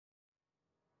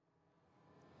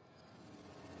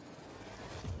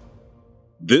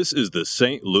This is the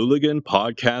St. Louligan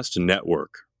Podcast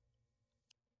Network.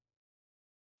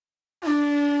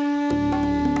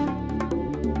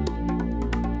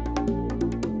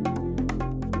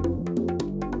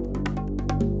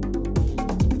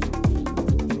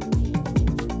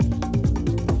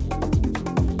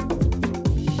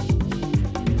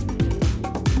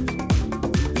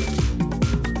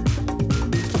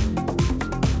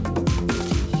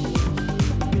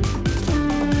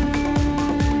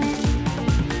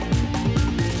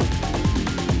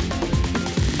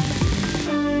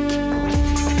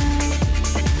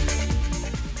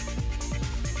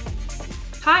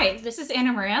 Hi, this is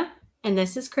Anna Maria. And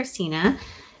this is Christina.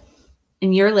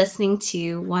 And you're listening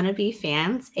to Wannabe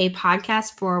Fans, a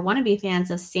podcast for wannabe fans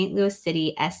of St. Louis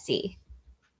City SC.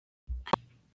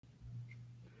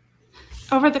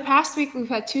 Over the past week, we've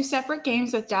had two separate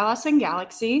games with Dallas and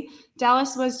Galaxy.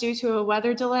 Dallas was due to a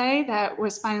weather delay that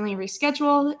was finally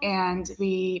rescheduled, and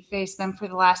we faced them for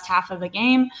the last half of the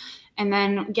game. And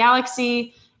then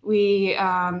Galaxy, we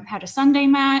had a Sunday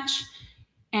match.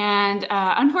 And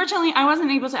unfortunately, I wasn't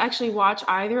able to actually watch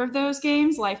either of those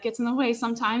games. Life gets in the way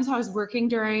sometimes. I was working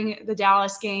during the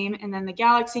Dallas game and then the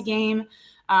Galaxy game.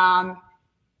 I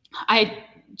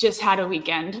just had a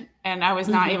weekend and I was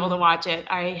not able to watch it.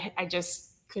 I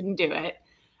just couldn't do it.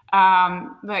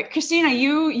 But Christina,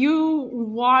 you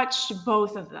watched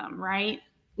both of them, right?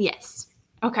 Yes.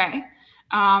 Okay.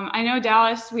 I know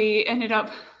Dallas, we ended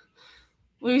up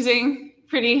losing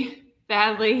pretty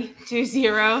badly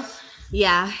 2-0.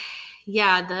 Yeah.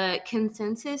 The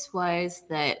consensus was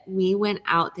that we went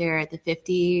out there at the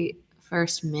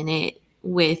 51st minute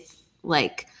with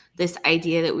like this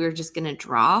idea that we were just going to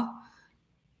draw,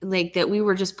 like that we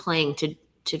were just playing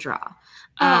to draw.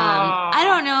 I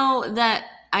don't know that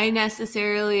I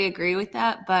necessarily agree with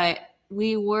that, but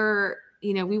we were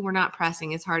not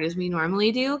pressing as hard as we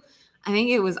normally do. I think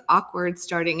it was awkward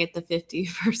starting at the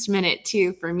 51st minute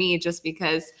too for me, just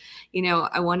because,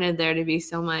 I wanted there to be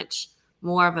so much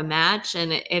more of a match.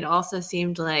 And it also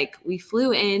seemed like we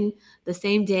flew in the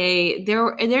same day.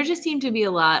 There just seemed to be a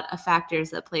lot of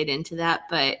factors that played into that.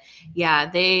 But yeah,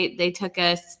 they took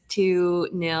us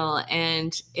 2-0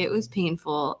 and it was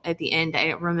painful at the end.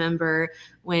 I remember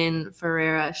when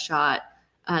Ferreira shot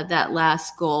that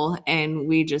last goal and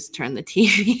we just turned the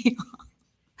TV off.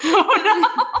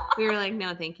 Oh, no. We were like,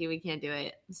 no, thank you. We can't do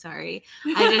it. I'm sorry.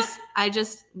 I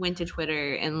just went to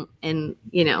Twitter and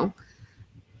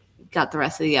got the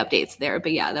rest of the updates there.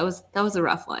 But yeah, that was a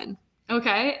rough one.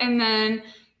 Okay. And then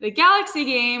the Galaxy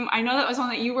game, I know that was one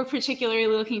that you were particularly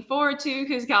looking forward to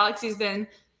because Galaxy's been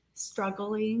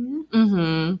struggling.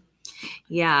 Mm-hmm.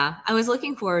 Yeah, I was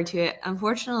looking forward to it.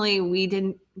 Unfortunately, we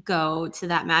didn't go to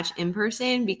that match in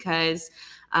person because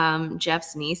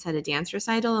Jeff's niece had a dance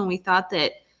recital, and we thought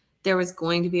that there was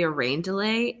going to be a rain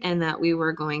delay and that we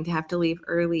were going to have to leave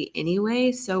early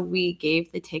anyway. So we gave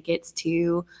the tickets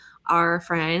to our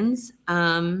friends,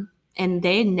 and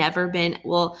they had never been,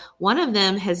 one of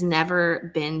them has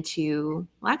never been to,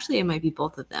 actually it might be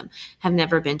both of them, have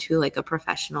never been to like a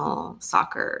professional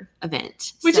soccer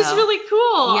event. Which is really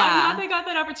cool. Yeah. I'm glad they got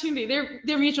that opportunity.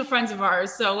 They're mutual friends of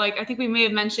ours. So like, I think we may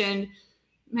have mentioned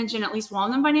at least one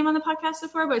of them by name on the podcast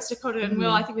before, but it's Dakota and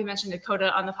Will. I think we mentioned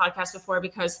Dakota on the podcast before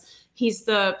because he's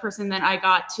the person that I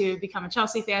got to become a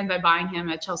Chelsea fan by buying him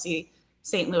a Chelsea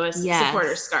St. Louis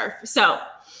supporter scarf. So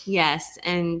yes,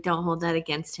 and don't hold that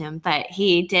against him. But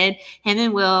he did. Him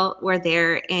and Will were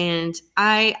there, and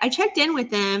I checked in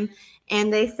with them,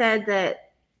 and they said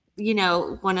that,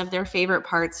 one of their favorite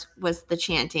parts was the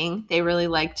chanting. They really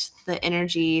liked the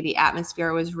energy. The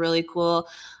atmosphere was really cool.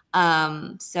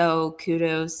 So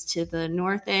kudos to the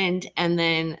North End. And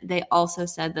then they also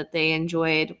said that they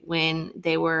enjoyed when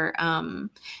they were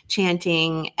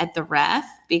chanting at the ref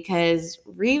because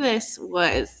Rivas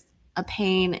was a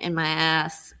pain in my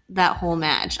ass that whole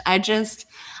match. I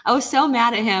was so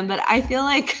mad at him, but I feel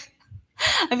like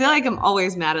I'm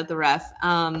always mad at the ref,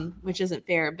 which isn't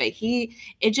fair, but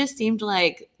it just seemed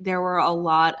like there were a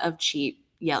lot of cheap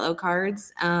yellow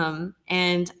cards.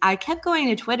 And I kept going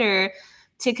to Twitter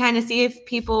to kind of see if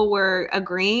people were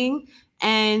agreeing.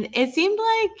 And it seemed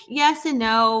like yes and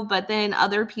no, but then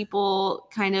other people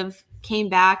kind of came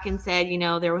back and said,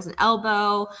 there was an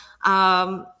elbow.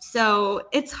 So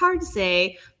it's hard to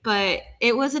say, but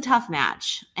it was a tough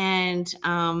match. And,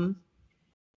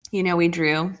 we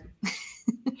drew,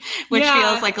 which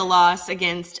feels like a loss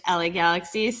against LA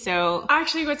Galaxy. So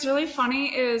actually what's really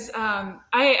funny is I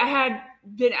had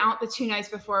been out the 2 nights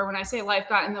before. When I say life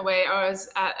got in the way, I was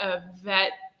at a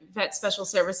vet special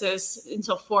services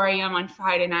until 4 a.m. on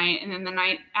Friday night. And then the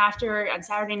night after on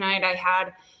Saturday night, I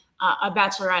had a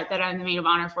bachelorette that I'm the maid of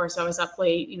honor for. So I was up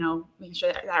late, making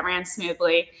sure that ran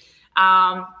smoothly.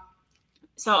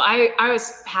 So I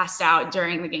was passed out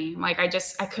during the game. Like I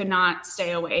could not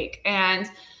stay awake. And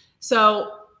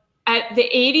so at the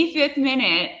 85th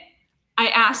minute, I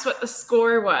asked what the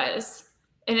score was,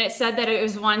 and it said that it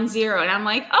was 1-0. And I'm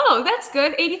like, oh, that's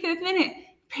good. 85th minute.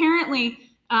 Apparently,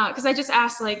 because I just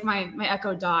asked like my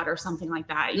Echo Dot or something like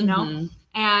that,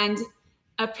 and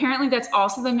apparently that's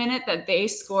also the minute that they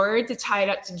scored to tie it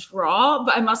up to draw.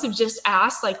 But I must have just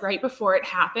asked like right before it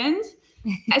happened.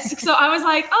 So I was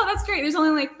like, oh, that's great. There's only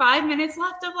like 5 minutes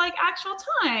left of like actual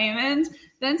time and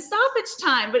then stoppage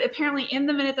time. But apparently in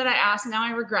the minute that I asked, now I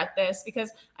regret this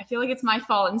because I feel like it's my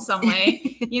fault in some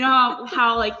way. You know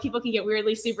how like people can get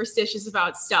weirdly superstitious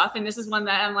about stuff. And this is one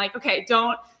that I'm like, okay,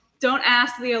 don't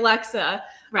ask the Alexa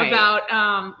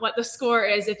about what the score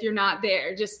is if you're not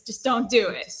there. Just don't do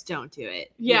it. Just don't do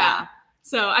it. Yeah.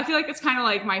 So I feel like it's kind of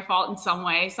like my fault in some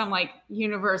way, some like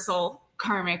universal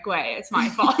karmic way. It's my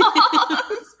fault.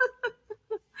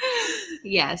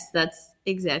 Yes, that's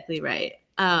exactly right.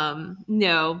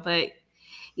 No, but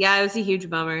yeah, it was a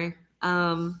huge bummer.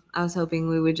 I was hoping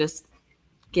we would just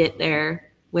get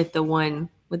there with the one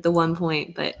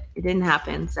point, but it didn't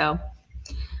happen. So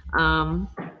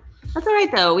that's all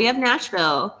right though. We have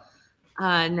Nashville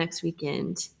next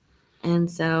weekend. And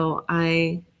so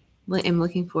I am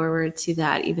looking forward to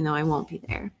that, even though I won't be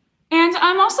there. And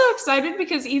I'm also excited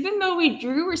because even though we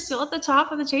drew, we're still at the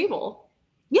top of the table.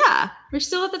 Yeah. We're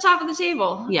still at the top of the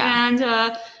table. Yeah.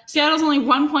 And Seattle's only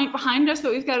 1 point behind us,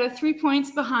 but we've got 3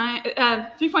 points behind.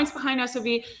 3 points behind us would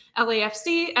be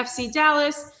LAFC, FC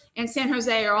Dallas, and San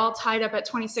Jose are all tied up at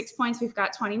 26 points. We've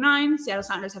got 29. Seattle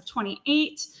Sounders have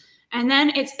 28. And then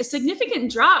it's a significant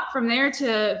drop from there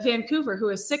to Vancouver, who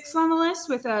is 6th on the list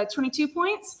with 22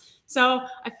 points. So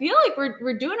I feel like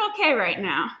we're doing okay right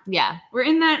now. Yeah. We're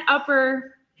in that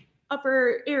upper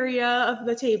area of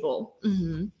the table.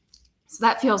 Mm-hmm. So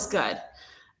that feels good.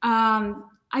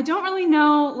 I don't really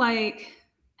know like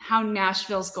how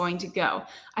Nashville's going to go.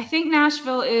 I think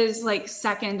Nashville is like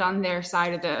second on their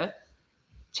side of the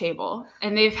table.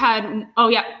 And they've had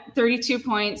 32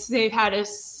 points. They've had a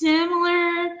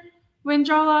similar win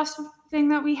draw loss thing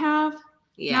that we have.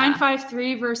 Yeah.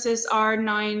 9-5-3 versus our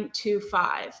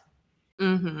 9-2-5.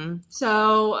 Mm-hmm.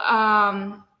 So I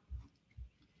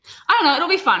don't know. It'll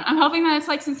be fun. I'm hoping that it's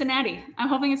like Cincinnati.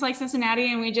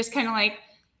 And we just kind of like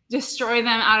destroy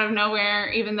them out of nowhere,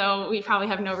 even though we probably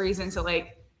have no reason to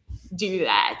like do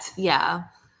that. Yeah.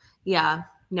 Yeah.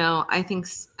 No, I think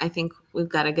we've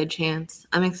got a good chance.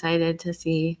 I'm excited to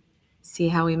see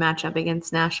how we match up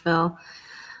against Nashville.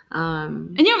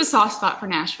 And you have a soft spot for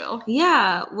Nashville.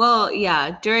 Yeah. Well,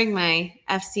 yeah. During my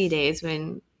FC days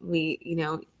when we,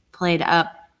 played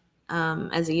up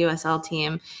as a USL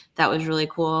team, that was really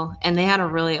cool. And they had a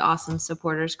really awesome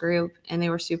supporters group and they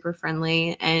were super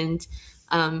friendly. And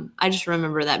I just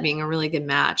remember that being a really good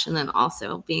match. And then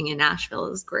also being in Nashville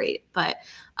is great. But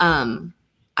I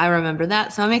remember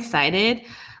that. So I'm excited.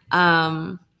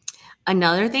 Another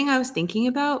thing I was thinking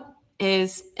about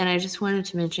is, and I just wanted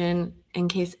to mention in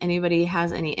case anybody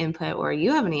has any input or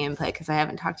you have any input, because I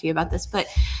haven't talked to you about this, but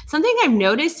something I've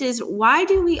noticed is why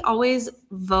do we always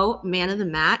vote man of the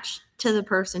match to the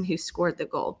person who scored the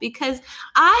goal? Because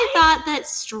I thought that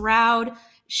Stroud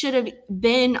should have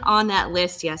been on that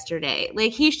list yesterday.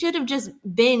 Like he should have just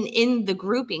been in the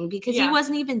grouping because he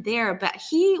wasn't even there, but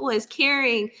he was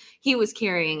carrying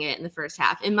it in the first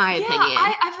half, in my opinion.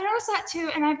 I've noticed that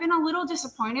too. And I've been a little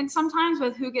disappointed sometimes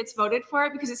with who gets voted for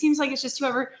it because it seems like it's just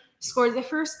whoever scored the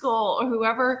first goal or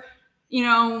whoever, I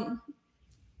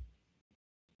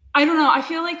don't know. I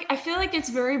feel like it's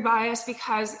very biased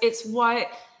because it's what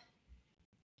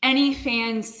any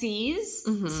fan sees.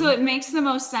 Mm-hmm. So it makes the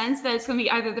most sense that it's going to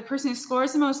be either the person who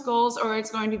scores the most goals or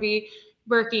it's going to be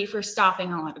Berkey for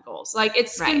stopping a lot of goals. Like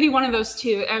it's going to be one of those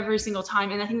two every single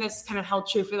time. And I think that's kind of held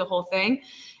true for the whole thing.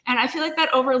 And I feel like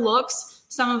that overlooks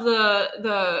some of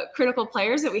the critical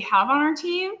players that we have on our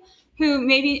team who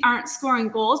maybe aren't scoring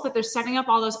goals, but they're setting up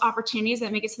all those opportunities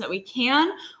that make it so that we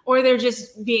can, or they're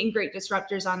just being great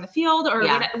disruptors on the field or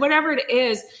whatever it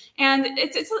is. And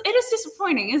it is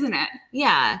disappointing, isn't it?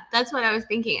 Yeah, that's what I was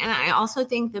thinking. And I also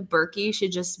think that Berkey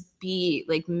should just be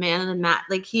like man of the match.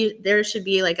 Like there should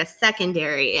be like a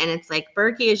secondary and it's like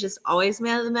Berkey is just always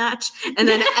man of the match. And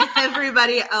then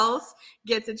everybody else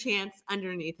gets a chance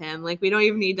underneath him. Like we don't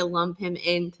even need to lump him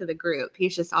into the group.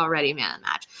 He's just already man of the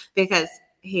match because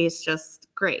he's just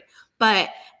great. But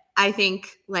I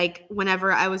think like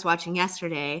whenever I was watching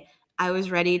yesterday, I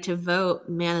was ready to vote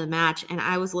man of the match, and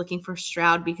I was looking for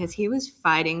Stroud because he was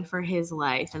fighting for his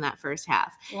life in that first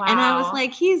half. Wow. And I was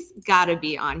like, he's got to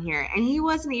be on here. And he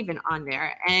wasn't even on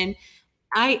there. And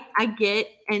I get,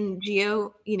 and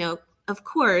Gio, of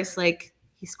course, like,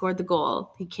 he scored the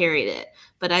goal, he carried it.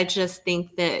 But I just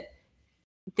think that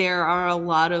there are a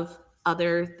lot of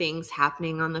other things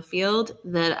happening on the field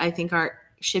that I think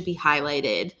should be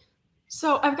highlighted.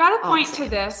 So I've got a point to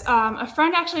this. A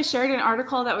friend actually shared an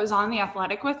article that was on The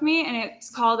Athletic with me, and it's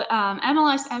called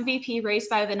MLS MVP Race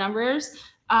by the Numbers.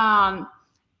 Hani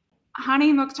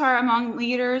Mukhtar among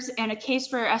leaders and a case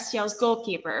for STL's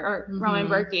goalkeeper, or Roman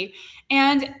Bürki.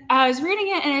 And I was reading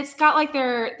it, and it's got like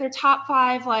their top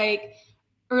 5 like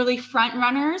early front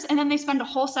runners, and then they spend a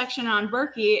whole section on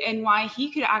Bürki and why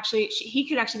he could actually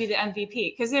be the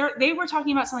MVP, because they were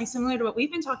talking about something similar to what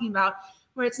we've been talking about,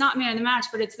 where it's not man of the match,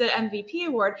 but it's the MVP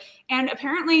award. And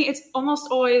apparently it's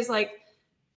almost always like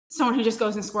someone who just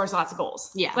goes and scores lots of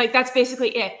goals. Yeah. Like that's basically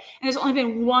it. And there's only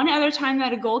been one other time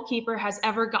that a goalkeeper has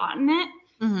ever gotten it.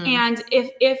 And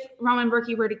if Roman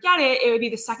Bürki were to get it, it would be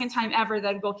the second time ever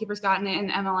that a goalkeeper's gotten it in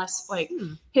the MLS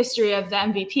history of the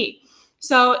MVP.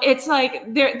 So it's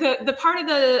like the part of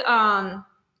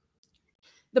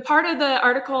the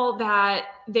article that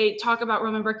they talk about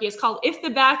Roman Bürki is called "If the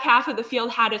Back Half of the Field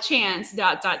Had a Chance." ...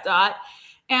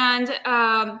 And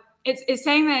it's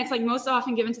saying that it's like most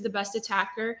often given to the best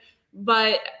attacker,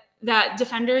 but that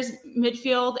defenders,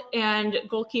 midfield, and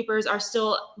goalkeepers are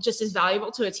still just as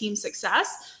valuable to a team's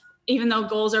success, even though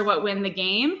goals are what win the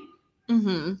game.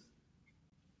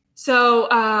 So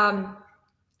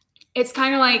it's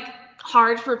kind of like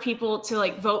hard for people to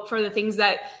like vote for the things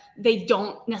that they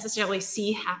don't necessarily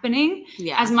see happening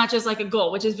as much as like a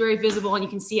goal, which is very visible and you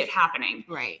can see it happening.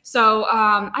 Right. So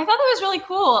I thought that was really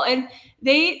cool. And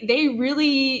they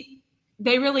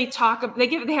really talk,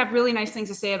 they have really nice things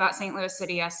to say about St. Louis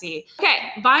City SC.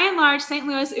 Okay. By and large, St.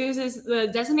 Louis oozes the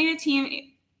designated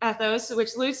team ethos,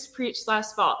 which Lutz preached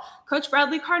last fall. Coach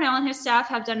Bradley Carnell and his staff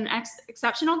have done an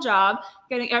exceptional job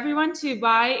getting everyone to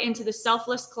buy into the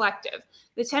selfless collective.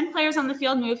 The 10 players on the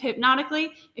field move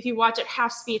hypnotically, if you watch at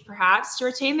half speed perhaps, to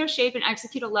retain their shape and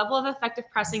execute a level of effective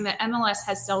pressing that MLS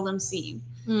has seldom seen.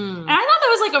 And I thought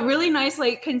that was like a really nice,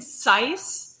 like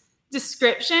concise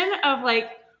description of like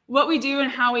what we do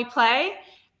and how we play.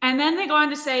 And then they go on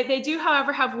to say, they do,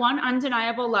 however, have one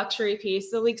undeniable luxury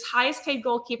piece, the league's highest paid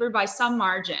goalkeeper by some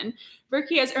margin.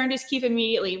 Bürki has earned his keep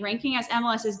immediately, ranking as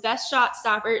MLS's best shot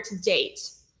stopper to date.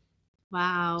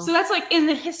 Wow. So that's like in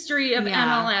the history of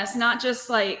MLS, not just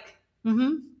like,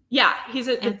 he's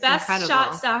the best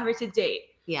shot stopper to date.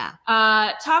 Yeah.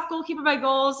 Top goalkeeper by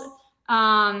goals,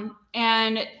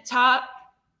 and top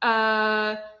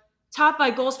by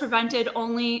goals prevented,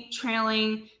 only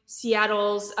trailing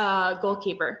Seattle's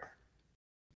goalkeeper.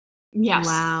 Yes.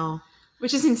 Wow.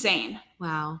 Which is insane.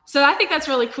 Wow. So I think that's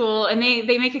really cool. And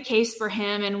they make a case for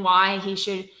him and why he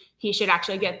should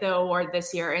actually get the award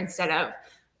this year instead of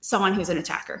someone who's an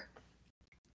attacker.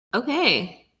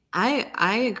 Okay.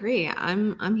 I agree.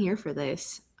 I'm here for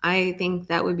this. I think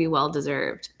that would be well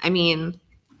deserved. I mean,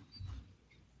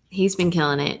 he's been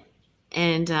killing it.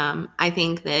 And I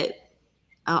think that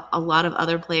a lot of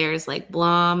other players like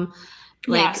Blom,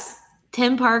 like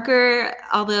Tim Parker,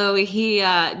 although he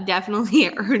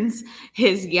definitely earns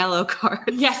his yellow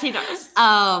cards. Yes, he does.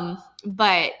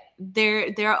 But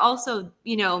there are also,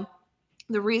 the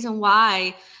reason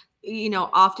why,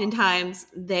 oftentimes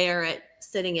they're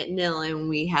sitting at nil and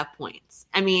we have points.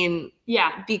 I mean,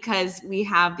 because we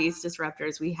have these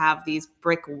disruptors, we have these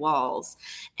brick walls,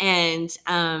 and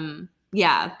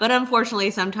but unfortunately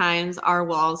sometimes our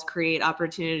walls create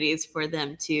opportunities for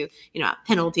them to,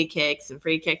 penalty kicks and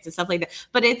free kicks and stuff like that.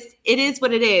 But it is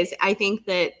what it is. I think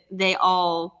that they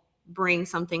all bring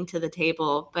something to the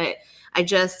table, but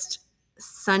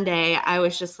Sunday I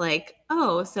was just like,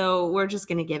 oh, so we're just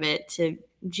going to give it to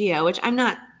Gio, which I'm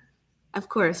not, of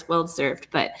course, well deserved,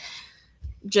 but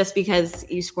just because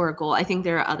you score a goal, I think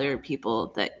there are other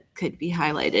people that could be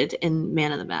highlighted in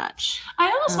man of the match. I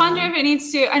almost wonder if it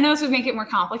needs to, I know this would make it more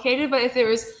complicated, but if there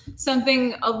was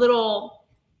something a little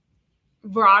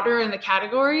broader in the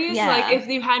categories, like if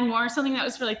you had more something that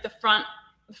was for like the front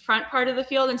part of the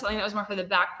field and something that was more for the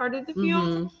back part of the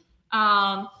field.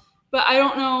 But I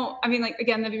don't know. I mean, like,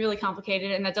 again, that'd be really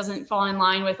complicated, and that doesn't fall in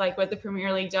line with like what the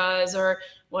Premier League does or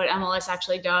what MLS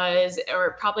actually does,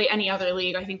 or probably any other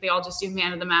league. I think they all just do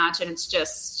man of the match, and it's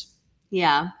just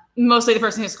mostly the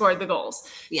person who scored the goals.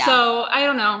 So I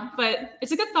don't know, but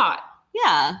it's a good thought.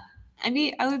 Yeah.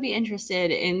 I would be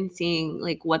interested in seeing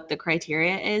like what the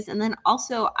criteria is. And then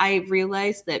also I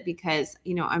realized that because,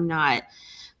 I'm not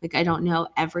like, I don't know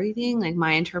everything, like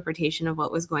my interpretation of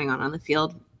what was going on the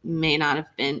field may not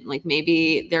have been like,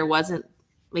 maybe there wasn't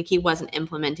like, he wasn't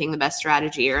implementing the best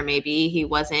strategy, or maybe he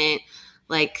wasn't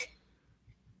like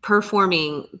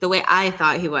performing the way I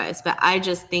thought he was. But I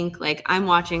just think like I'm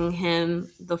watching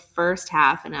him the first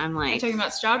half and I'm like, talking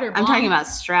about Stroud or I'm talking about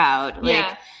Stroud. Like,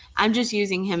 Yeah. I'm just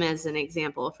using him as an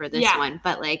example for this Yeah. one.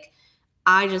 But like,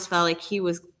 I just felt like he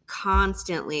was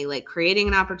constantly like creating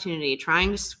an opportunity,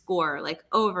 trying to score like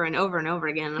over and over and over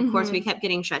again. And of course, we kept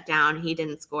getting shut down. He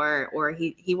didn't score, or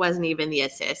he wasn't even the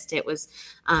assist. It was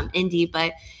Indy.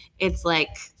 But it's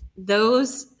like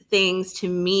those things to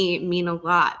me mean a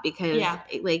lot because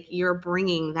like you're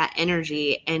bringing that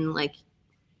energy, and like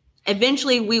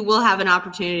eventually we will have an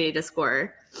opportunity to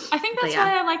score. I think that's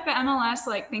why I like the MLS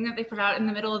like thing that they put out in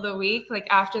the middle of the week, like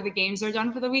after the games are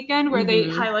done for the weekend, where they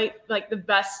highlight like the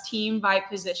best team by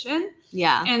position.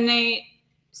 Yeah. And they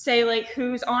say like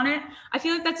who's on it. I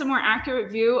feel like that's a more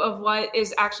accurate view of what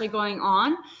is actually going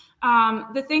on.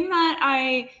 The thing that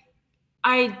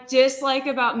I dislike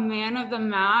about man of the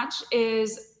match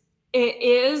is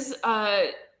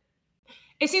it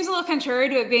seems a little contrary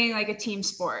to it being like a team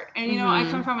sport. And, I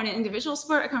come from an individual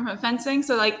sport. I come from fencing.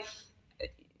 So like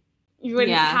you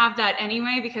wouldn't have that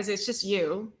anyway because it's just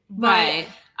you. But,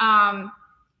 I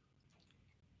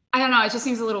don't know. It just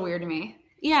seems a little weird to me.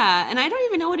 Yeah. And I don't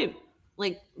even know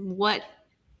what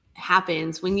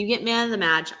happens when you get man of the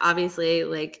match. Obviously,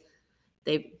 like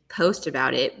they post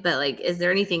about it, but like, is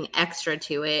there anything extra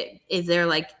to it? Is there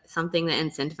like something that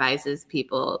incentivizes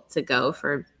people to go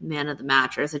for man of the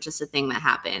match, or is it just a thing that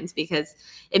happens? Because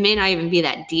it may not even be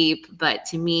that deep, but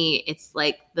to me, it's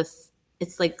like this.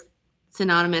 It's like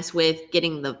synonymous with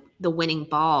getting the winning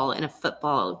ball in a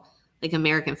football, like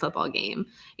American football game.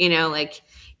 Like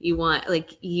you want,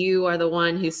 like you are the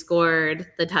one who scored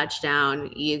the touchdown,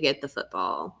 you get the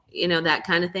football. That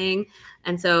kind of thing.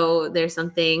 And so there's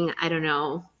something, I don't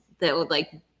know, that would like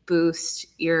boost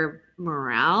your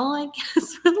morale, I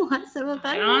guess, for less of a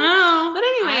better. I don't know. But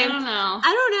anyway,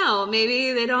 I don't know.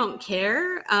 Maybe they don't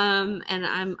care.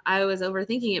 And I was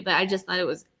overthinking it, but I just thought it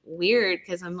was weird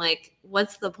because I'm like,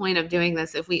 what's the point of doing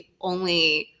this if we're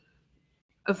only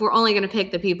going to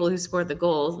pick the people who scored the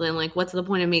goals? Then like, what's the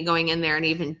point of me going in there and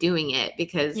even doing it?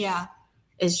 Because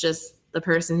it's just the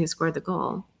person who scored the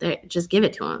goal. Just give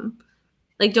it to them.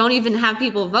 Like, don't even have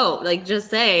people vote. Like,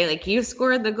 just say, like, you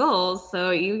scored the goals,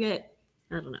 so you get,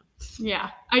 I don't know.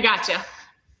 Yeah, I gotcha.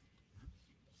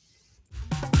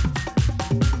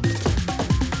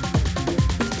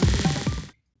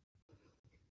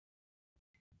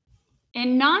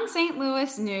 In non-St.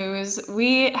 Louis news,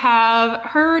 we have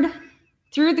heard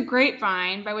through the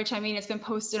grapevine, by which I mean it's been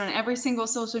posted on every single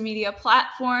social media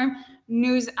platform,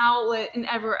 news outlet, and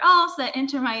everywhere else, that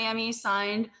Inter Miami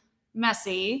signed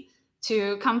Messi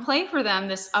to come play for them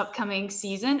this upcoming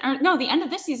season. Or no, the end of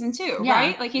this season too,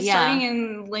 right? Like he's starting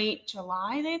in late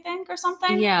July, they think, or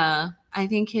something. Yeah. I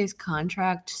think his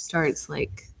contract starts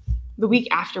like the week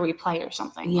after we play or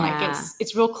something. Yeah. Like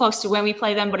it's real close to when we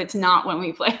play them, but it's not when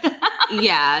we play them.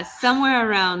 Yeah, somewhere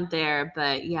around there,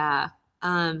 but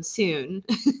soon.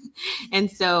 And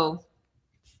so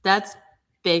that's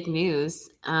big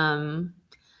news.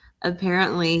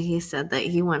 Apparently he said that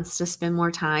he wants to spend more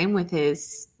time with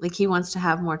he wants to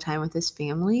have more time with his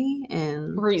family,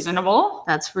 and reasonable.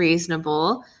 That's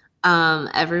reasonable.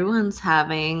 Everyone's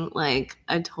having like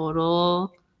a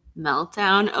total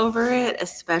meltdown over it,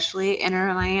 especially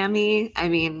Inter Miami. I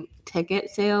mean,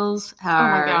 ticket sales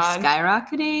are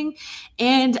skyrocketing.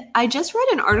 And I just read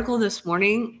an article this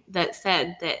morning that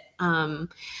said that I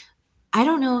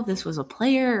don't know if this was a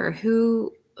player or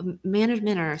who,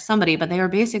 management or somebody, but they were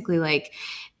basically like,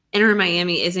 Inter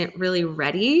Miami isn't really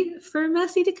ready for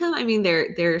Messi to come. I mean,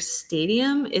 their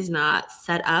stadium is not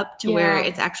set up to where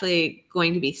it's actually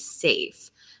going to be safe.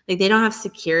 Like they don't have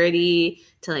security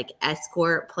to like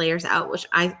escort players out, which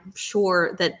I'm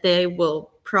sure that they will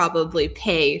probably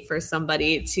pay for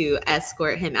somebody to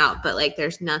escort him out. But like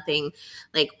there's nothing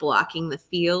like blocking the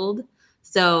field.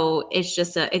 So it's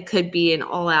just it could be an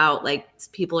all out, like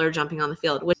people are jumping on the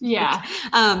field. But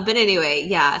anyway,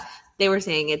 they were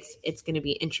saying it's going to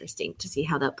be interesting to see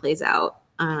how that plays out.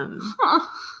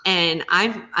 And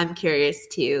I'm curious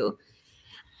too.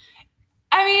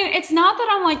 I mean, it's not that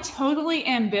I'm like totally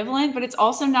ambivalent, but it's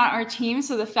also not our team.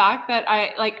 So the fact that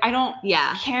I don't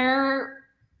care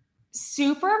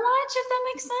super much, if that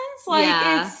makes sense. Like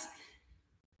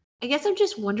I guess I'm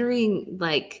just wondering,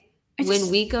 like,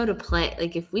 when we go to play,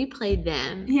 like if we play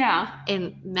them,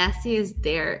 and Messi is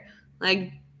there,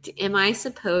 like, am I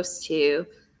supposed to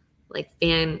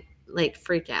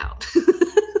freak out?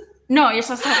 No, you're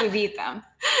supposed to hope we beat them.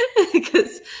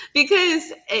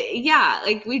 because yeah,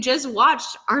 like we just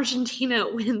watched Argentina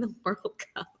win the World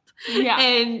Cup. Yeah.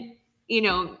 And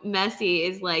Messi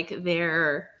is like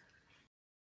their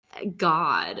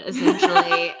god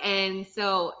essentially. And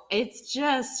so it's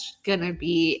just gonna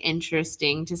be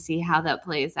interesting to see how that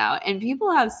plays out. And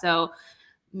people have so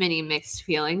many mixed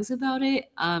feelings about it.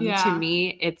 To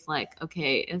me, it's like,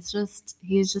 okay,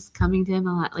 he's just coming to him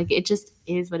a lot. Like it just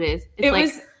is what it is.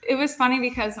 It was funny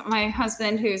because my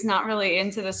husband, who's not really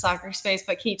into the soccer space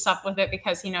but keeps up with it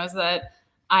because he knows that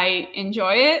I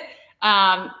enjoy it.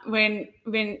 When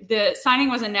the signing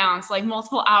was announced, like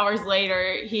multiple hours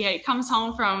later, comes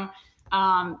home from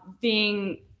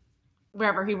being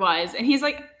wherever he was, and he's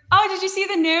like, "Oh, did you see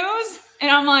the news?"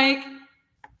 And I'm like,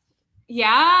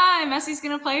 "Yeah, Messi's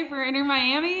gonna play for Inter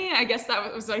Miami." I guess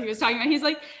that was what he was talking about. He's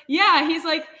like, "Yeah," he's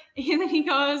like, and then he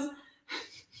goes,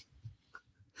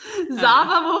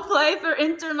 Zava will play for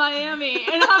Inter Miami.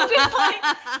 And I'm just like,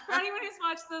 for anyone who's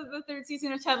watched the third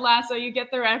season of Ted Lasso, you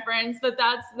get the reference, but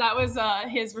that was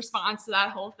his response to that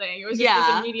whole thing. It was just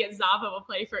this immediate Zava will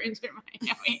play for Inter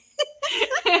Miami.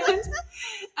 and that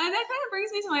kind of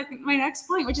brings me to my next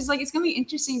point, which is like, it's going to be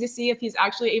interesting to see if he's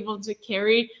actually able to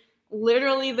carry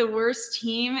literally the worst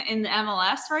team in the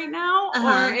MLS right now,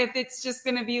 or if it's just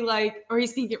going to be like, or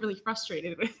he's going to get really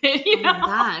frustrated with it. You know? Oh my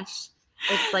gosh.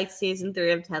 It's like season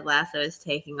 3 of Ted Lasso is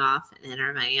taking off in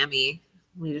Inter Miami.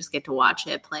 We just get to watch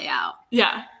it play out.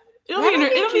 Yeah. It'll be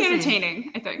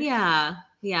entertaining, I think. Yeah.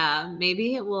 Yeah.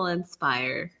 Maybe it will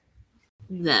inspire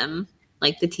them,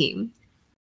 like the team.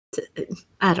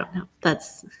 I don't know.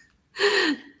 That's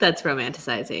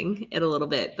romanticizing it a little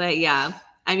bit. But yeah,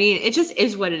 I mean, it just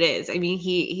is what it is. I mean,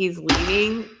 he's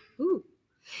leaving.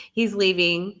 He's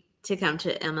leaving to come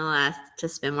to MLS to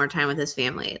spend more time with his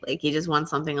family. Like he just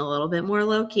wants something a little bit more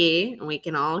low key, and we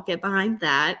can all get behind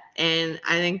that. And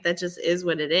I think that just is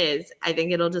what it is. I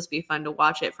think it'll just be fun to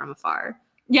watch it from afar.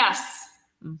 Yes.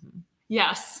 Mm-hmm.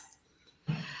 Yes.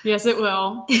 Yes, it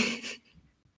will.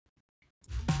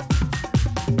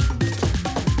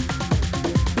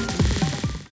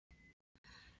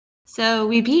 So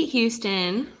we beat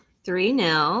Houston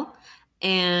 3-0.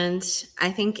 And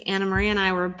I think Anna Marie and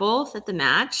I were both at the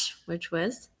match, which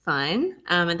was fun.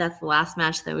 And that's the last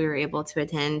match that we were able to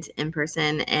attend in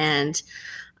person. And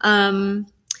not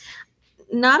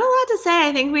a lot to say.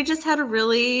 I think we just had a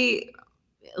really,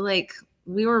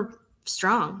 we were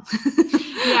strong.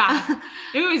 Yeah,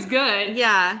 it was good.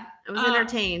 Yeah, I was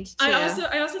entertained too.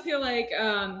 I also feel like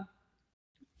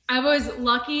I was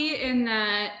lucky in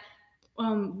that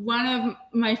one of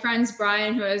my friends,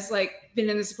 Brian, who has been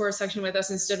in the support section with us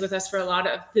and stood with us for a lot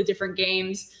of the different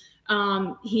games,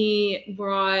 he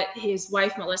brought his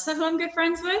wife, Melissa, who I'm good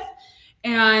friends with.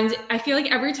 And I feel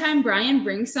like every time Brian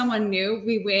brings someone new,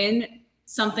 we win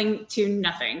something to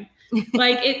nothing.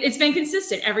 It's been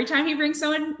consistent. Every time he brings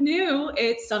someone new,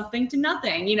 it's something to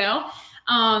nothing, you know?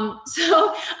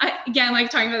 So again,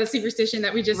 talking about the superstition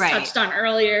that we just touched on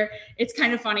earlier, it's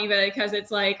kind of funny because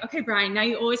it's like, okay, Brian, now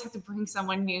you always have to bring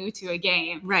someone new to a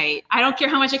game. Right. I don't care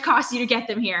how much it costs you to get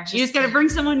them here. You just got to bring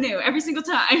someone new every single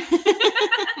time.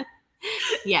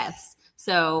 Yes.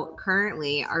 So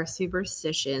currently our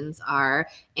superstitions are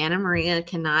Anna Maria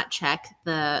cannot check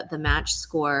the match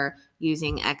score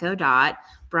using Echo Dot.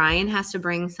 Brian has to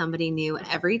bring somebody new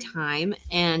every time,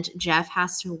 and Jeff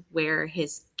has to wear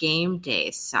his game day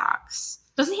socks.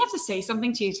 Doesn't he have to say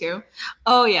something to you too?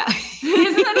 Oh yeah.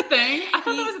 Isn't that a thing? I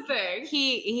thought that was a thing.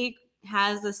 He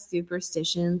has a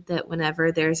superstition that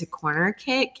whenever there's a corner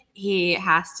kick, he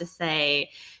has to say,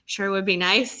 "Sure would be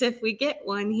nice if we get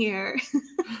one here."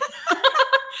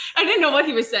 I didn't know what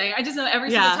he was saying. I just know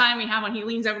every single time we have one, he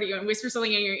leans over to you and whispers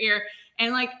something in your ear.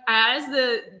 And as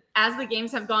the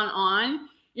games have gone on,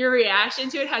 your reaction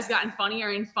to it has gotten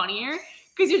funnier and funnier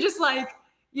because you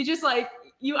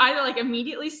either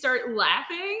immediately start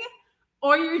laughing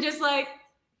or you're just yeah,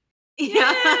 whatever.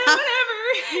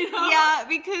 You know? Yeah,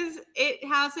 because it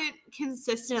hasn't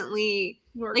consistently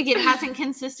worked.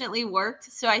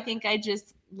 So I think I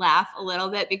just laugh a little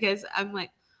bit because I'm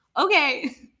like,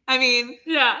 okay. I mean,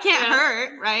 can't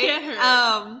hurt, right? Can't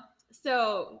hurt.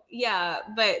 So yeah,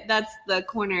 but that's the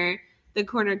corner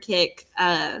kick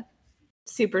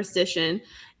superstition,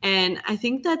 and I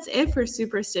think that's it for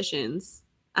superstitions.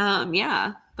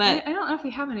 Yeah, but I don't know if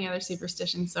we have any other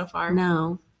superstitions so far.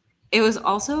 No, it was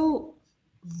also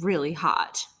really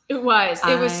hot. It was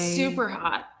super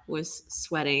hot. Was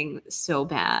sweating so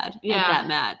bad at that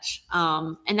match.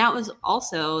 And that was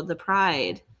also the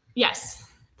Pride. Yes.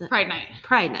 Pride night.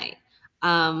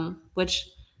 Which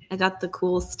got the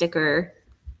cool sticker,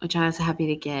 which I was happy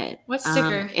to get. What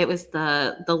sticker? It was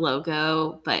the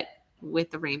logo, but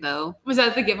with the rainbow. Was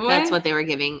that the giveaway? That's what they were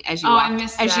giving as you I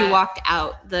missed as that. you walked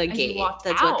out the gate.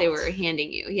 That's what they out. were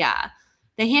handing you. Yeah.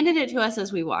 They handed it to us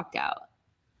as we walked out.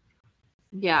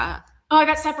 Yeah. Oh, I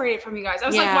got separated from you guys. I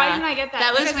was like, why didn't I get that?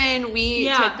 That was when we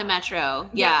took the metro.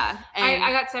 Yeah. And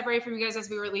I got separated from you guys as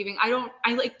we were leaving. I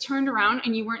like turned around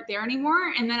and you weren't there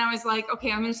anymore. And then I was like,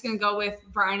 okay, I'm just going to go with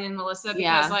Brian and Melissa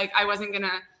because like I wasn't going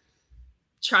to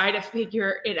try to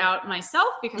figure it out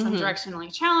myself because I'm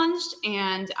directionally challenged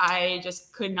and I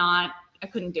just couldn't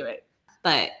do it.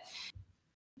 But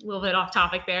a little bit off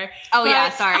topic there. Oh, yeah.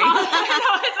 Sorry. No,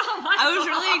 it's all my I was fault.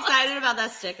 really excited about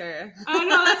that sticker. Oh,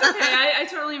 no, that's okay. I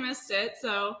totally missed it.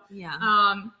 So, yeah.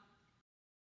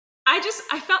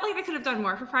 I felt like I could have done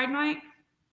more for Pride Night.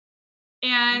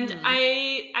 And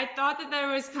I thought that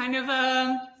there was kind of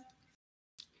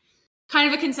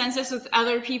a consensus with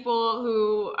other people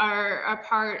who are a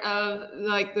part of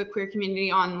like the queer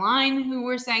community online who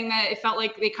were saying that it felt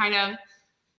like they kind of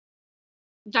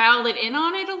dialed it in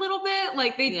on it a little bit.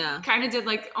 Like they kind of did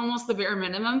like almost the bare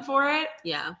minimum for it.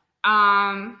 Yeah.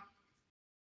 I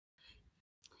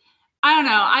don't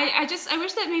know. I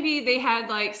wish that maybe they had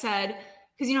like said,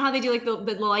 because you know how they do like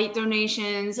the light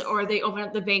donations or they open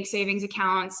up the bank savings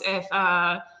accounts if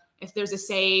there's a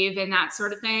save and that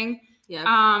sort of thing. Yeah.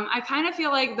 I kind of feel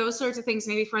like those sorts of things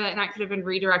maybe for that night could have been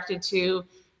redirected to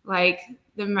like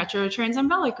the Metro Trans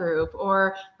Umbrella Group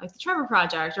or like the Trevor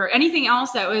Project or anything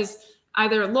else that was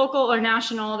either local or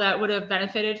national that would have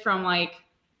benefited from like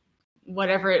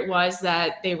whatever it was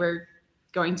that they were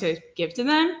going to give to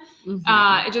them.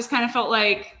 It just kind of felt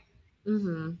like,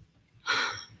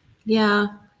 yeah,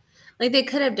 like they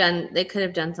could have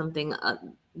done something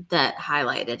that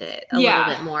highlighted it a little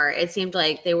bit more. It seemed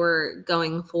like they were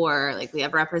going for like, we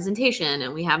have representation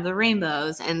and we have the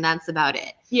rainbows and that's about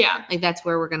it. Yeah. Like that's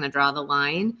where we're going to draw the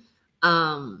line.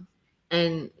 And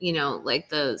you know, like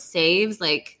the saves,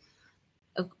 like,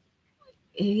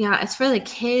 yeah, it's for the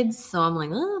kids, so I'm like,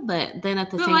 oh, but then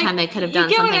at the same time, they could have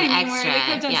done something extra. They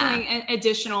could have done something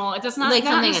additional. It does not like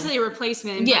not necessarily a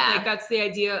replacement. Yeah, but like that's the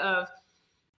idea of.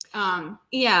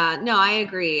 Yeah, no, I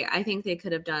agree. I think they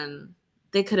could have done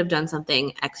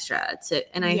something extra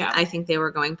I think they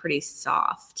were going pretty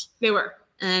soft. They were,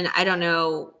 and I don't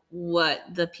know what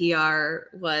the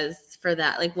PR was for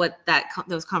that, like what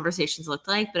those conversations looked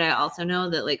like, but I also know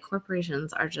that like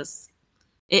corporations are just,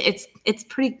 it's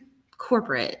pretty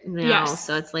corporate now,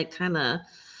 so it's like kind of.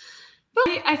 But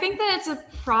I think that it's a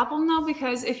problem though,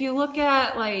 because if you look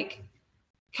at like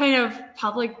kind of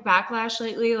public backlash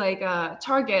lately, like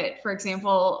Target, for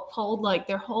example, pulled like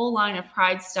their whole line of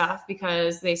Pride stuff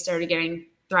because they started getting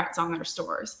threats on their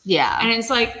stores. Yeah, and it's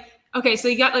like, okay, so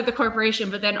you got like the corporation,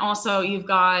 but then also you've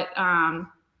got that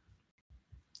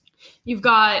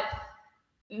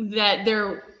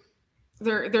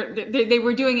they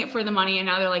were doing it for the money and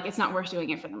now they're like, it's not worth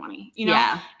doing it for the money, you know?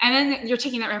 Yeah. And then you're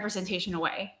taking that representation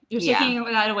away. You're taking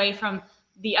that away from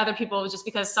the other people just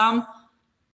because some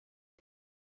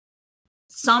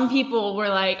people were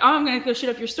like, oh, I'm going to go shoot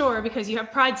up your store because you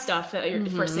have Pride stuff that you're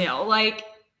for sale, like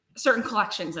certain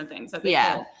collections and things that they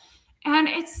pulled. And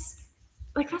it's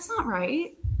like, that's not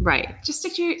right. Right. Just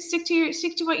stick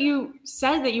to what you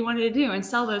said that you wanted to do and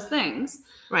sell those things.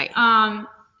 Right. And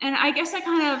I guess I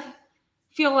kind of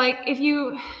feel like if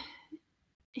you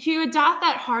adopt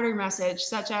that harder message,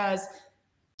 such as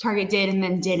Target did and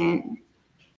then didn't,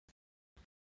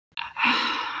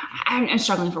 I'm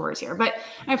struggling for words here, but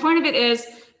my point of it is,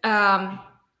 I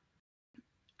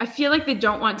feel like they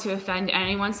don't want to offend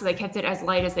anyone, so they kept it as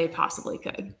light as they possibly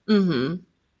could. And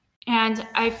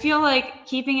I feel like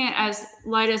keeping it as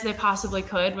light as they possibly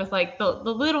could with like the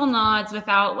little nods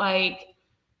without like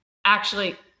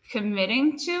actually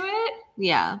committing to it.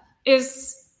 Yeah.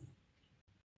 Is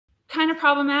kind of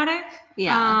problematic.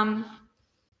 Yeah.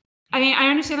 I mean, I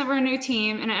understand that we're a new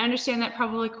team and I understand that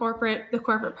probably the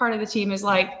corporate part of the team is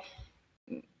like,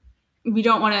 we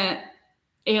don't want to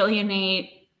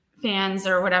alienate fans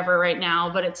or whatever right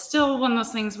now, but it's still one of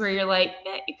those things where you're like,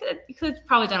 you could have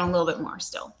probably done a little bit more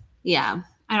still. Yeah.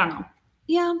 I don't know.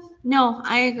 Yeah, no,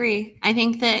 I agree. I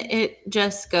think that it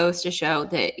just goes to show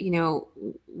that, you know,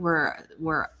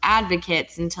 we're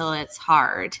advocates until it's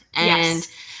hard. And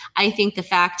I think the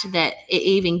fact that it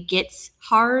even gets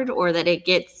hard or that it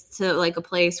gets to like a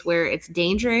place where it's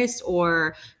dangerous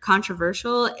or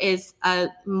controversial is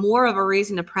more of a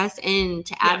reason to press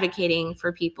into advocating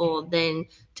for people than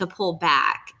to pull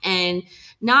back. And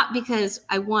not because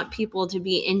I want people to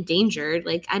be endangered.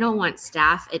 Like, I don't want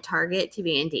staff at Target to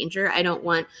be in danger. I don't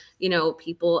want, you know,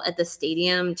 people at the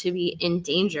stadium to be in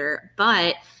danger.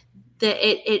 But that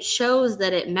it shows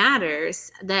that it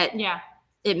matters, that Yeah.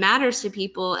 it matters to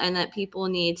people, and that people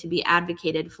need to be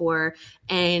advocated for.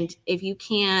 And if you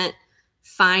can't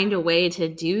find a way to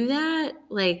do that,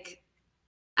 like,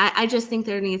 I just think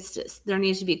there needs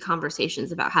to be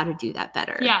conversations about how to do that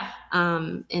better. Yeah.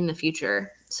 In the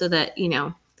future, so that,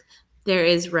 there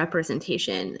is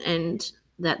representation, and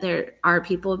that there are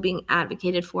people being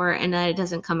advocated for, and that it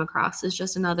doesn't come across as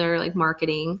just another like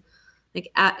marketing,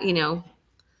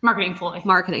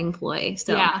 Marketing ploy.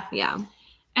 So yeah.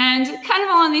 And kind of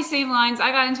along these same lines,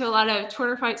 I got into a lot of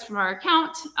Twitter fights from our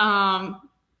account,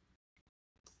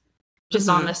 just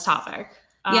on this topic.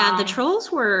 The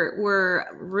trolls were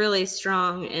really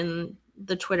strong in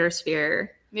the Twitter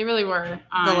sphere. They really were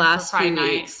the last few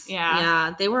weeks.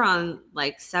 Yeah, they were on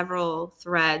like several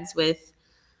threads with,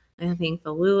 I think,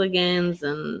 the Luligans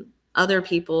and other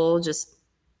people. Just,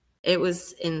 it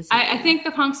was insane. I think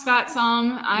the Punks got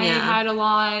some. I had a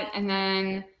lot, and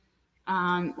then,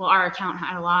 our account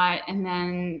had a lot, and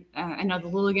then I know the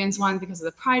Luligans won because of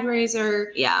the Pride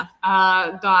Raiser. Yeah,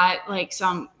 got like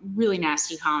some really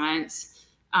nasty comments.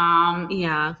 And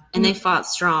they fought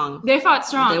strong. They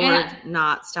were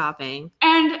not stopping.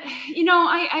 And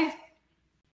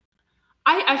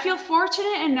I feel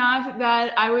fortunate enough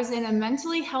that I was in a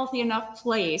mentally healthy enough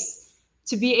place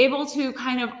to be able to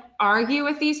kind of argue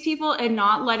with these people and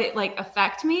not let it like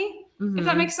affect me. If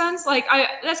that makes sense. Like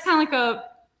that's kind of like a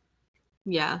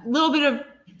little bit of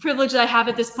privilege that I have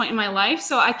at this point in my life.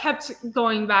 So I kept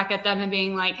going back at them and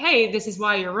being like, hey, this is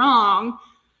why you're wrong.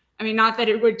 I mean, not that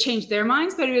it would change their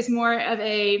minds, but it was more of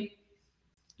if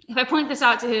I point this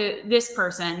out to this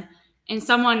person and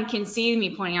someone can see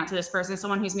me pointing out to this person,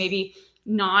 someone who's maybe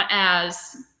not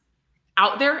as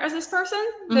out there as this person,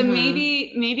 then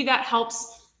maybe that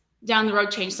helps down the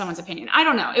road change someone's opinion. I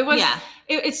don't know.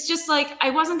 It's just like, I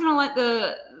wasn't going to let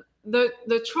the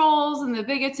trolls and the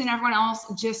bigots and everyone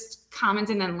else just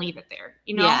comment and then leave it there.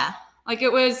 Like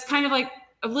it was kind of like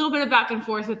a little bit of back and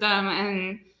forth with them,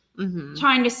 and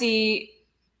trying to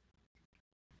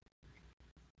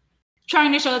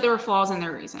show that there were flaws in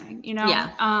their reasoning,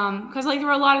 because like there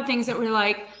were a lot of things that were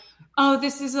like, oh,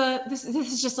 this is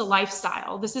just a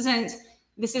lifestyle. This is a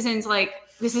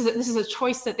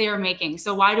choice that they are making.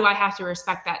 So why do I have to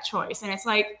respect that choice? And it's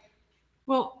like,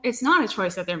 well, it's not a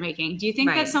choice that they're making. Do you think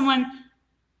that someone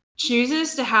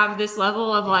chooses to have this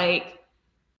level of like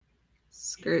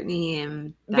scrutiny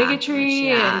and bigotry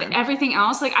and everything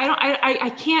else? Like I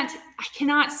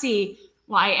cannot see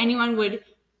why anyone would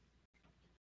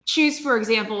choose, for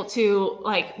example, to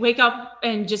like wake up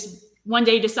and just one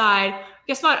day decide,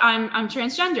 guess what, I'm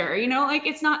transgender. Like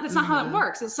that's not how it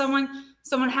works. It's someone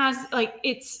has like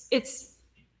it's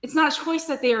not a choice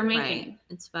that they are making. Right.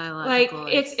 It's biological.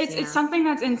 Like it's something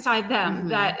that's inside them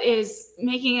that is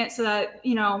making it so that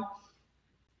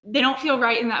they don't feel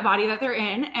right in that body that they're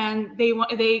in, and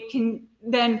they can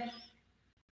then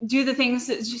do the things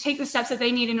to take the steps that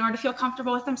they need in order to feel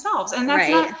comfortable with themselves. And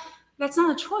that's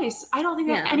not a choice. I don't think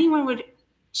that anyone would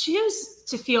choose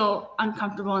to feel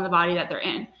uncomfortable in the body that they're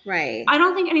in. Right. I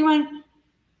don't think anyone,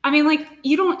 like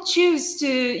you don't choose to,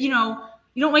 you don't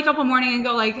wake up one morning and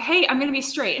go like, hey, I'm going to be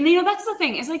straight. And that's the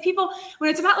thing. It's like people, when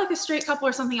it's about like a straight couple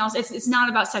or something else, it's not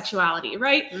about sexuality,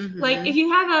 right? Like if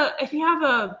you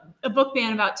have a book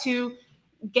band about two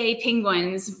gay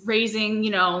penguins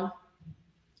raising,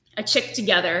 a chick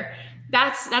together,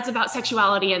 that's about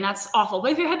sexuality, and that's awful.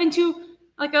 But if you're having two,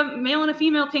 like a male and a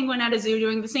female penguin at a zoo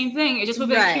doing the same thing, it just would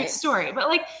be a cute story. But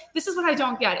like, this is what I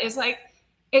don't get, is like,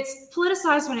 it's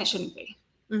politicized when it shouldn't be.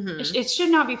 It should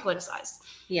not be politicized.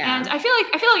 Yeah. And I feel like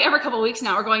every couple of weeks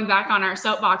now we're going back on our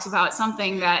soapbox about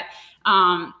something that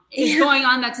is going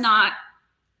on that's not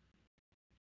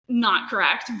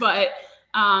correct. But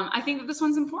I think that this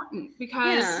one's important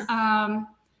because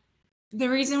the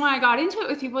reason why I got into it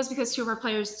with people is because two of our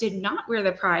players did not wear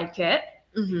the Pride kit.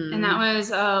 And that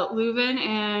was Leuven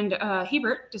and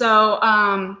Hebert. So,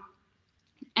 and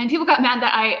people got mad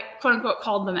that I quote unquote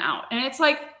called them out. And it's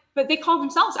like, but they called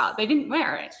themselves out. They didn't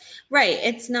wear it. Right.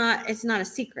 It's not a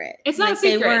secret. It's not a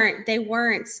secret. They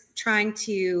weren't trying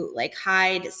to like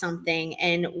hide something,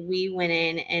 and we went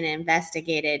in and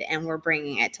investigated and we're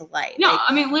bringing it to light. No,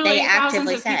 like, literally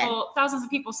thousands of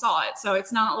people saw it. So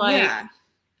it's not like,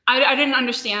 I didn't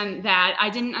understand that. I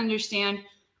didn't understand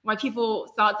why people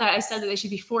thought that I said that they should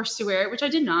be forced to wear it, which I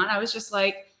did not. I was just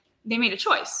like, they made a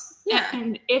choice. Yeah.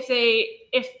 And if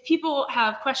people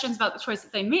have questions about the choice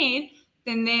that they made,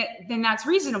 then that's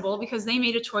reasonable because they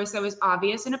made a choice that was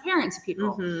obvious and apparent to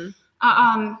people.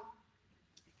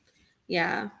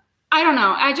 Yeah. I don't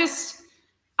know. I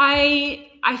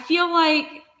feel like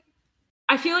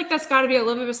I feel like that's got to be a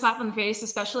little bit of a slap in the face,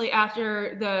 especially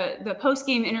after the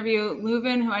post-game interview.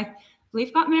 Leuven, who I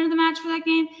believe got man of the match for that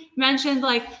game, mentioned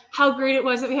like how great it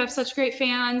was that we have such great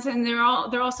fans, and they're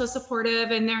all so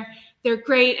supportive, and they're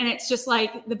great, and it's just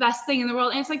like the best thing in the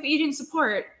world. And it's like, but you didn't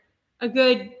support a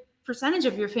good percentage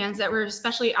of your fans that were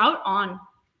especially out on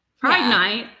Pride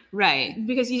night, right?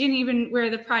 Because you didn't even wear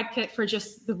the Pride kit for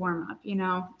just the warm-up,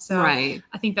 So right.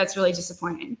 I think that's really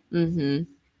disappointing.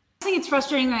 Mm-hmm. I think it's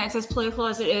frustrating that it's as political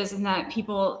as it is, and that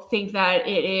people think that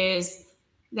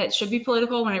that should be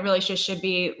political when it really just should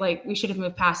be like, we should have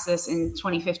moved past this in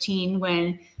 2015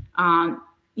 when, I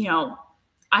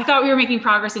thought we were making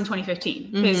progress in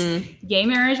 2015 because gay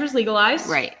marriage was legalized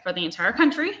for the entire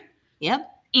country. Yep.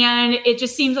 And it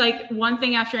just seemed like one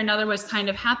thing after another was kind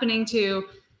of happening to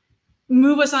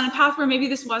move us on a path where maybe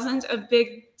this wasn't a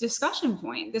big discussion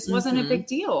point. This wasn't a big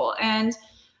deal. And,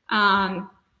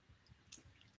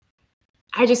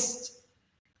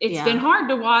 it's been hard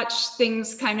to watch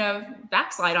things kind of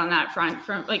backslide on that front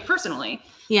from like personally.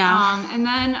 Yeah. And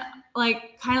then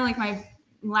like, kind of like my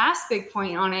last big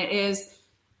point on it is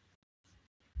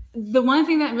the one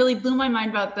thing that really blew my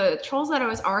mind about the trolls that I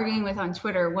was arguing with on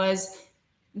Twitter was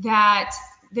that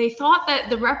they thought that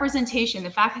the representation,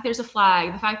 the fact that there's a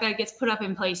flag, the fact that it gets put up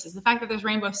in places, the fact that there's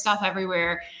rainbow stuff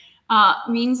everywhere,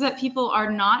 means that people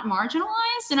are not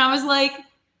marginalized. And I was like,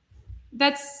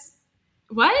 that's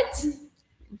what?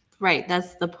 Right.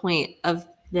 That's the point of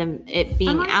it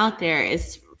being out there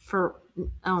is for,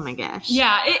 oh my gosh.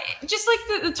 Yeah. It just like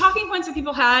the talking points that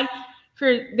people had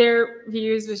for their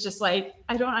views was just like,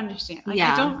 I don't understand.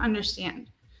 I don't understand.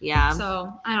 Yeah.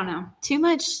 So I don't know. Too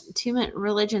much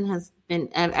religion has been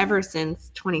ever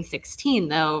since 2016,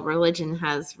 though. Religion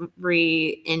has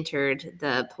re-entered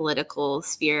the political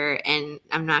sphere, and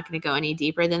I'm not going to go any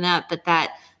deeper than that, but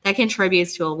that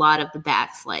contributes to a lot of the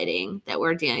backsliding that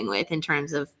we're dealing with in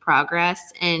terms of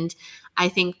progress. And I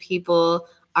think people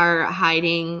are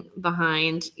hiding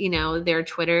behind, their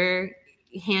Twitter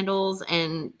handles,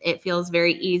 and it feels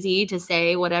very easy to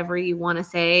say whatever you want to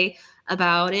say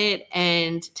about it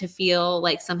and to feel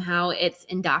like somehow it's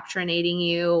indoctrinating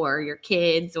you or your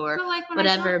kids or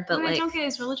whatever. But I don't get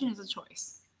is religion is a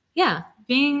choice. Yeah.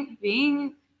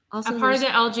 Being also a part of the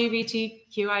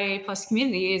LGBTQIA plus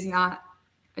community is not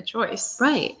a choice.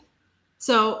 Right.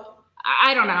 So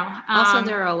I don't know. Also,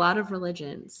 there are a lot of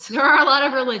religions. There are a lot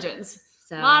of religions.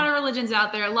 So, a lot of religions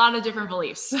out there, a lot of different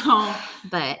beliefs. So,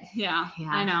 but yeah,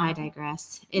 I know. I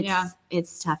digress.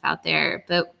 It's tough out there,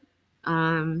 but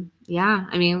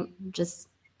just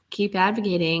keep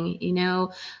advocating.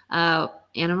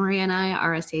 Anna Marie and I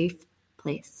are a safe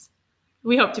place.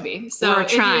 We hope to be. So we're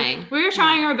trying. We're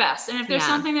trying our best. And if there's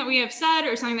something that we have said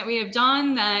or something that we have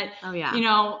done that,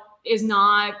 is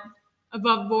not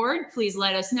above board, please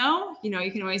let us know.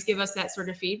 You can always give us that sort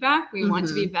of feedback. We want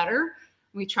to be better.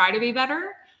 We try to be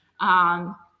better.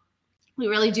 We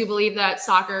really do believe that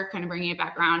soccer, kind of bringing it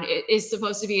back around, it is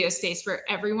supposed to be a space for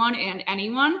everyone and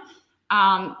anyone.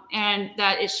 And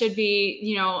that it should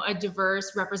be, a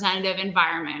diverse, representative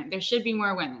environment. There should be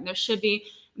more women. There should be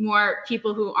more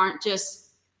people who aren't just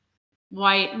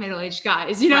white middle-aged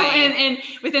guys, and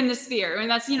within the sphere. And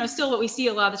that's, still what we see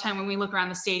a lot of the time when we look around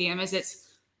the stadium is it's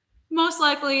most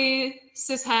likely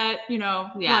cishet,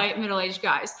 white middle-aged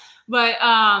guys. But,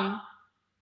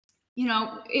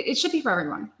 it should be for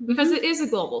everyone because it is a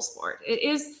global sport. It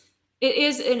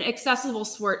is an accessible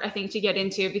sport, I think, to get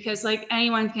into because like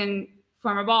anyone can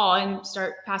form a ball and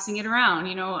start passing it around,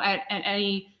 in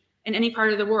any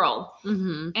part of the world.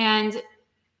 Mm-hmm. And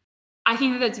I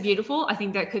think that's beautiful. I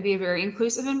think that could be a very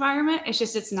inclusive environment. It's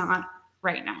just, it's not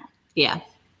right now. Yeah.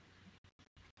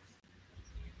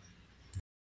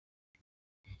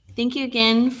 Thank you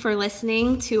again for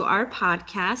listening to our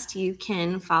podcast. You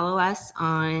can follow us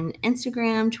on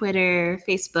Instagram, Twitter,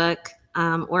 Facebook,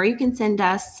 or you can send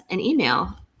us an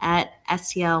email at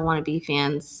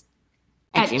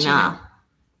stlwannabefans@gmail.com.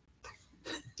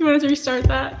 Do you want to restart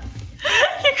that?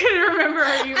 You couldn't remember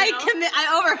our email. I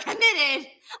overcommitted.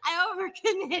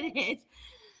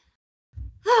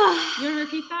 You want to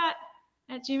repeat that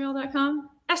at gmail.com?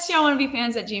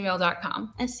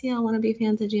 stlwannabefans@gmail.com.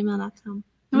 stlwannabefans@gmail.com.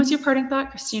 And what's your parting thought,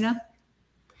 Christina?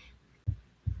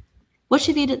 What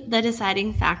should be the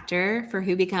deciding factor for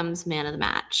who becomes man of the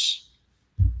match?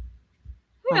 I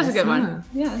think that's a good one.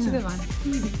 Yeah, that's a good one.